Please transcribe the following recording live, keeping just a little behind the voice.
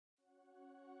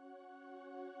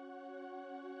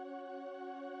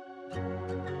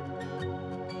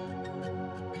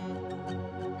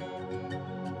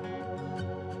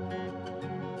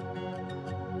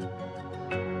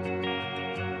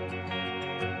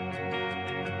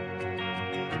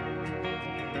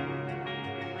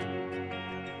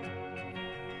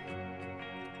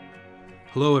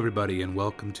Hello, everybody, and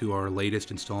welcome to our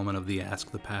latest installment of the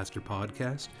Ask the Pastor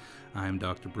podcast. I am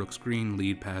Dr. Brooks Green,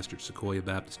 lead pastor at Sequoia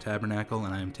Baptist Tabernacle,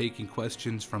 and I am taking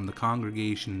questions from the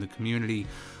congregation and the community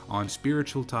on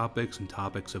spiritual topics and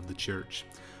topics of the church.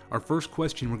 Our first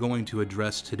question we're going to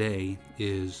address today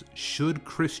is, should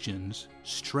Christians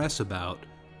stress about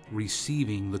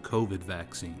receiving the COVID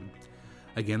vaccine?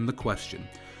 Again, the question,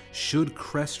 should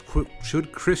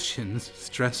Christians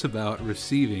stress about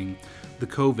receiving the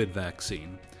COVID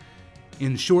vaccine?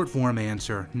 In short form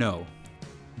answer, no.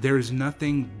 There is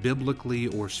nothing biblically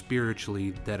or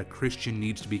spiritually that a Christian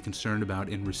needs to be concerned about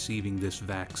in receiving this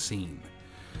vaccine.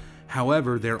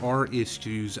 However, there are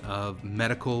issues of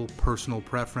medical, personal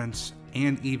preference,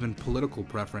 and even political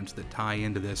preference that tie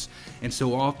into this, and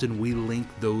so often we link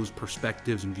those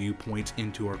perspectives and viewpoints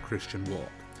into our Christian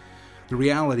walk. The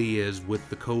reality is, with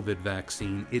the COVID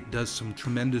vaccine, it does some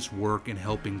tremendous work in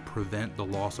helping prevent the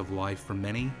loss of life for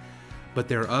many, but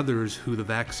there are others who the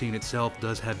vaccine itself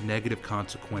does have negative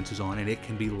consequences on, and it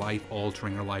can be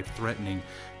life-altering or life-threatening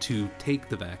to take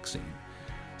the vaccine.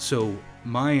 So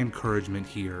my encouragement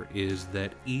here is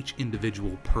that each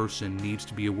individual person needs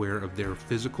to be aware of their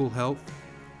physical health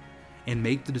and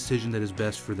make the decision that is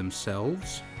best for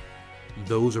themselves,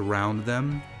 those around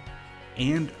them,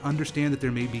 and understand that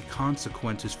there may be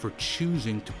consequences for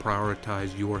choosing to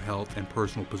prioritize your health and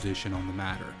personal position on the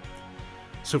matter.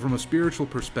 So from a spiritual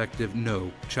perspective,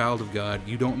 no, child of God,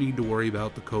 you don't need to worry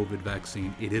about the COVID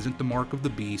vaccine. It isn't the mark of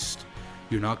the beast.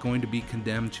 You're not going to be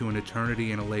condemned to an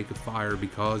eternity in a lake of fire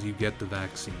because you get the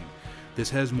vaccine.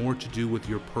 This has more to do with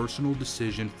your personal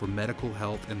decision for medical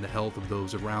health and the health of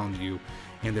those around you,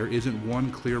 and there isn't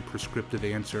one clear prescriptive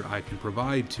answer I can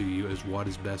provide to you as what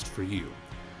is best for you.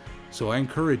 So I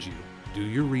encourage you, do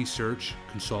your research,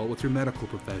 consult with your medical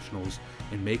professionals,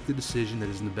 and make the decision that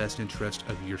is in the best interest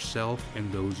of yourself and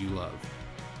those you love.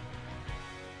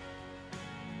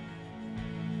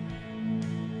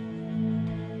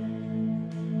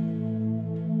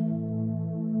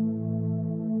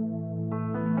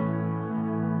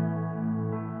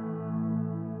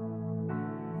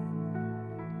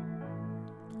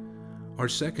 Our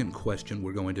second question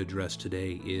we're going to address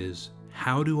today is,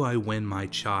 how do I win my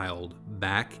child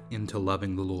back into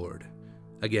loving the Lord?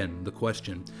 Again, the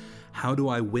question, how do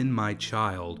I win my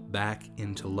child back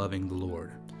into loving the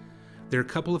Lord? There are a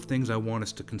couple of things I want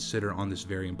us to consider on this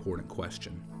very important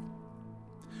question.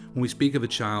 When we speak of a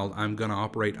child, I'm going to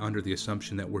operate under the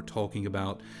assumption that we're talking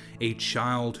about a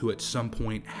child who at some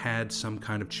point had some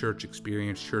kind of church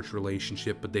experience, church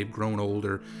relationship, but they've grown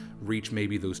older, reached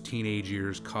maybe those teenage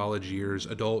years, college years,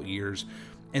 adult years,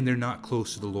 and they're not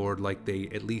close to the Lord like they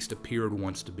at least appeared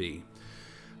once to be.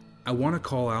 I want to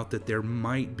call out that there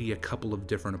might be a couple of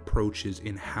different approaches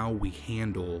in how we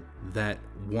handle that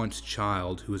once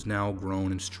child who is now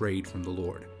grown and strayed from the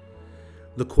Lord.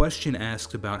 The question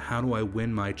asks about, how do I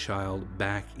win my child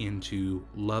back into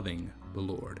loving the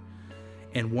Lord?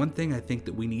 And one thing I think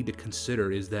that we need to consider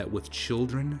is that with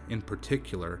children in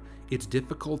particular, it's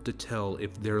difficult to tell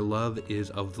if their love is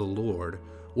of the Lord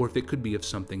or if it could be of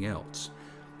something else.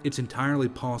 It's entirely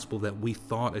possible that we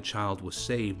thought a child was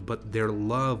saved, but their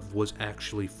love was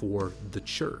actually for the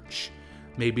church.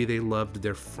 Maybe they loved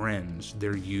their friends,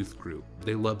 their youth group.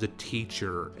 They loved a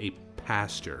teacher, a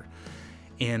pastor.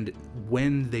 And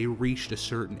when they reached a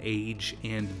certain age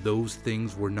and those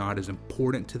things were not as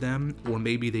important to them, or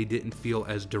maybe they didn't feel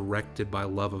as directed by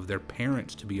love of their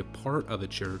parents to be a part of a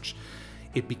church,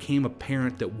 it became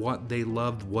apparent that what they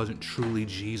loved wasn't truly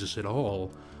Jesus at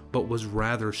all, but was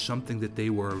rather something that they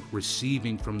were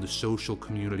receiving from the social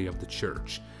community of the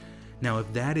church. Now,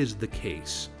 if that is the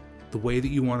case, the way that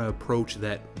you want to approach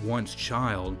that once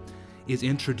child is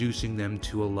introducing them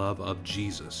to a love of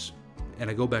Jesus. And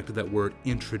I go back to that word,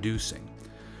 introducing.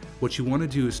 What you want to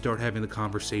do is start having the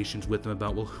conversations with them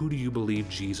about, well, who do you believe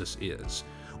Jesus is?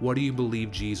 What do you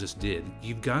believe Jesus did?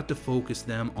 You've got to focus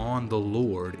them on the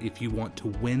Lord if you want to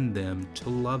win them to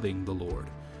loving the Lord.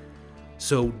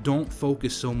 So don't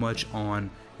focus so much on,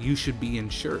 you should be in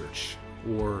church,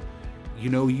 or,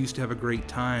 you used to have a great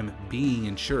time being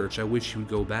in church, I wish you would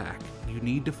go back. You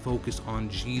need to focus on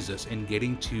Jesus and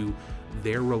getting to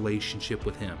their relationship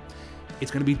with Him. It's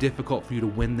going to be difficult for you to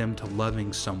win them to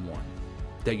loving someone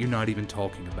that you're not even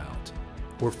talking about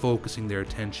or focusing their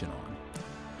attention on.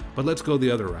 But let's go the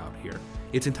other route here.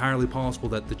 It's entirely possible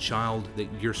that the child that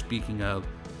you're speaking of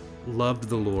loved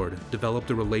the Lord,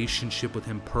 developed a relationship with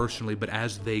Him personally, but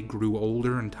as they grew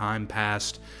older and time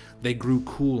passed, they grew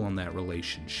cool on that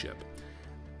relationship.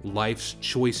 Life's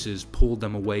choices pulled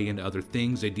them away into other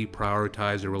things. They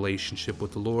deprioritized their relationship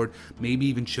with the Lord, maybe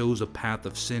even chose a path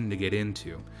of sin to get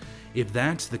into. If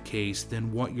that's the case,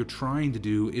 then what you're trying to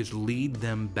do is lead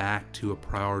them back to a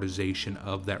prioritization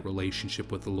of that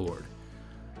relationship with the Lord.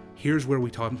 Here's where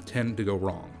we tend to go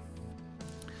wrong.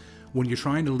 When you're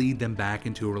trying to lead them back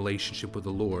into a relationship with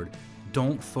the Lord,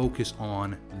 don't focus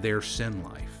on their sin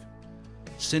life.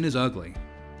 Sin is ugly.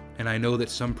 And I know that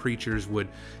some preachers would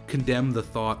condemn the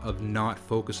thought of not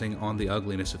focusing on the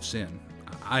ugliness of sin.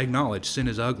 I acknowledge sin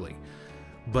is ugly,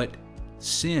 but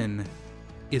sin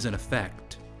is an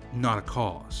effect, not a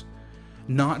cause.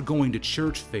 Not going to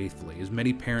church faithfully, as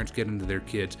many parents get into their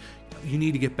kids, you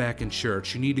need to get back in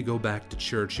church, you need to go back to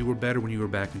church, you were better when you were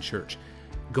back in church.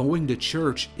 Going to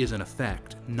church is an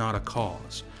effect, not a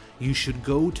cause. You should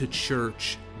go to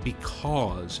church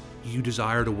because you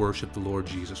desire to worship the Lord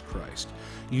Jesus Christ.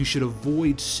 You should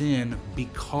avoid sin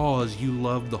because you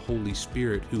love the Holy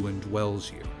Spirit who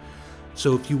indwells you.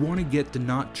 So if you want to get to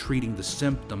not treating the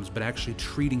symptoms, but actually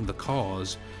treating the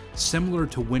cause, similar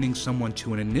to winning someone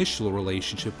to an initial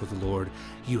relationship with the Lord,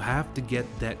 you have to get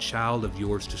that child of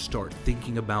yours to start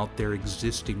thinking about their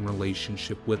existing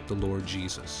relationship with the Lord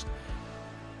Jesus.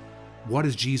 What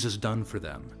has Jesus done for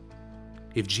them?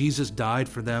 If Jesus died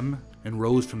for them and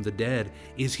rose from the dead,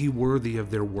 is He worthy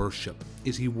of their worship?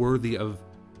 Is He worthy of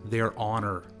their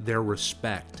honor, their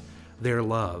respect, their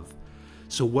love?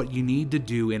 So what you need to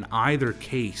do in either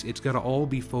case, it's got to all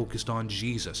be focused on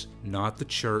Jesus, not the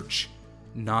church,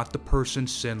 not the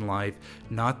person's sin life,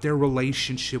 not their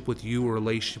relationship with you or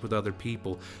relationship with other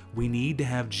people. We need to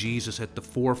have Jesus at the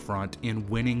forefront in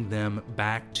winning them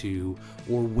back to,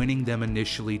 or winning them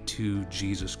initially to,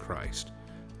 Jesus Christ.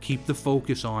 Keep the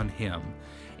focus on Him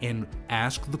and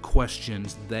ask the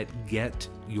questions that get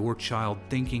your child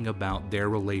thinking about their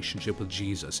relationship with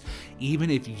Jesus.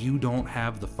 Even if you don't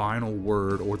have the final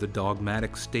word or the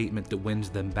dogmatic statement that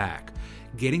wins them back,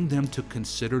 getting them to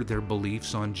consider their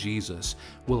beliefs on Jesus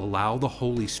will allow the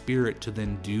Holy Spirit to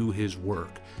then do His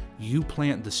work. You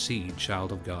plant the seed,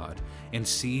 child of God, and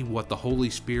see what the Holy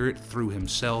Spirit through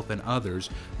Himself and others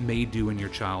may do in your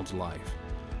child's life.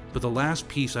 But the last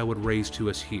piece I would raise to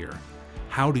us here,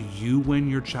 how do you win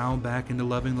your child back into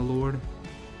loving the Lord?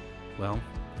 Well,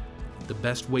 the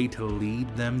best way to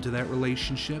lead them to that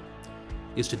relationship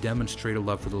is to demonstrate a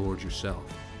love for the Lord yourself.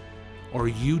 Are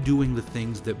you doing the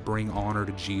things that bring honor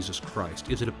to Jesus Christ?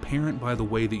 Is it apparent by the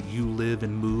way that you live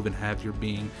and move and have your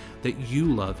being that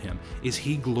you love Him? Is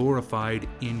He glorified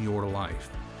in your life?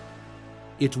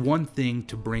 It's one thing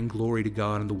to bring glory to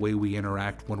God in the way we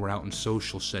interact when we're out in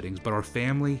social settings, but our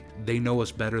family, they know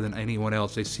us better than anyone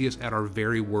else. They see us at our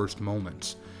very worst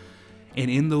moments.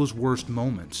 And in those worst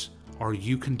moments, are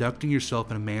you conducting yourself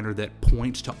in a manner that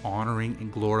points to honoring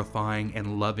and glorifying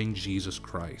and loving Jesus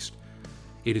Christ?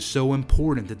 It is so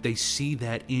important that they see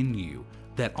that in you,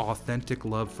 that authentic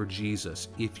love for Jesus,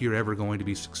 if you're ever going to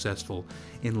be successful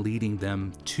in leading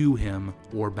them to Him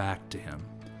or back to Him.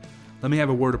 Let me have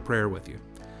a word of prayer with you.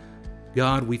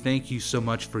 God, we thank You so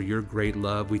much for Your great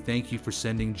love. We thank You for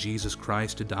sending Jesus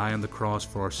Christ to die on the cross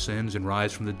for our sins and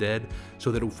rise from the dead,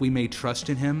 so that if we may trust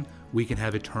in Him, we can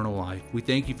have eternal life. We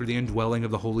thank You for the indwelling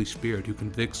of the Holy Spirit who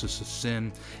convicts us of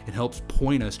sin and helps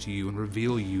point us to You and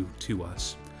reveal You to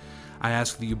us. I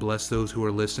ask that You bless those who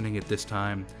are listening at this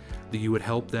time, that You would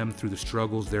help them through the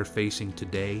struggles they're facing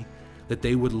today, that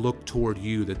they would look toward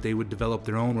You, that they would develop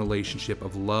their own relationship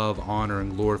of love, honor,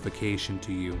 and glorification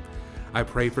to You. I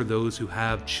pray for those who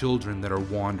have children that are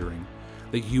wandering,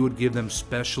 that You would give them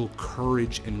special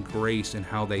courage and grace in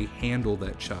how they handle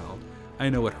that child. I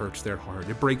know it hurts their heart.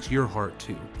 It breaks Your heart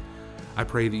too. I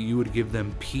pray that You would give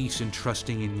them peace in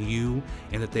trusting in You,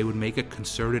 and that they would make a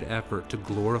concerted effort to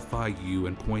glorify You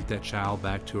and point that child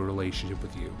back to a relationship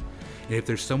with You. And if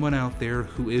there's someone out there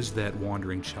who is that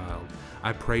wandering child,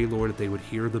 I pray, Lord, that they would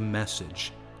hear the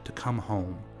message to come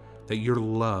home, that You're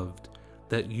loved,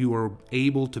 that You are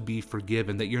able to be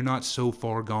forgiven, that You're not so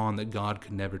far gone that God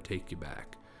could never take you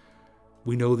back.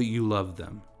 We know that You love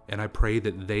them, and I pray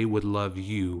that they would love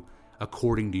You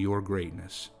according to Your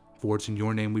greatness. For it's in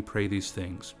Your name we pray these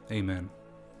things. Amen.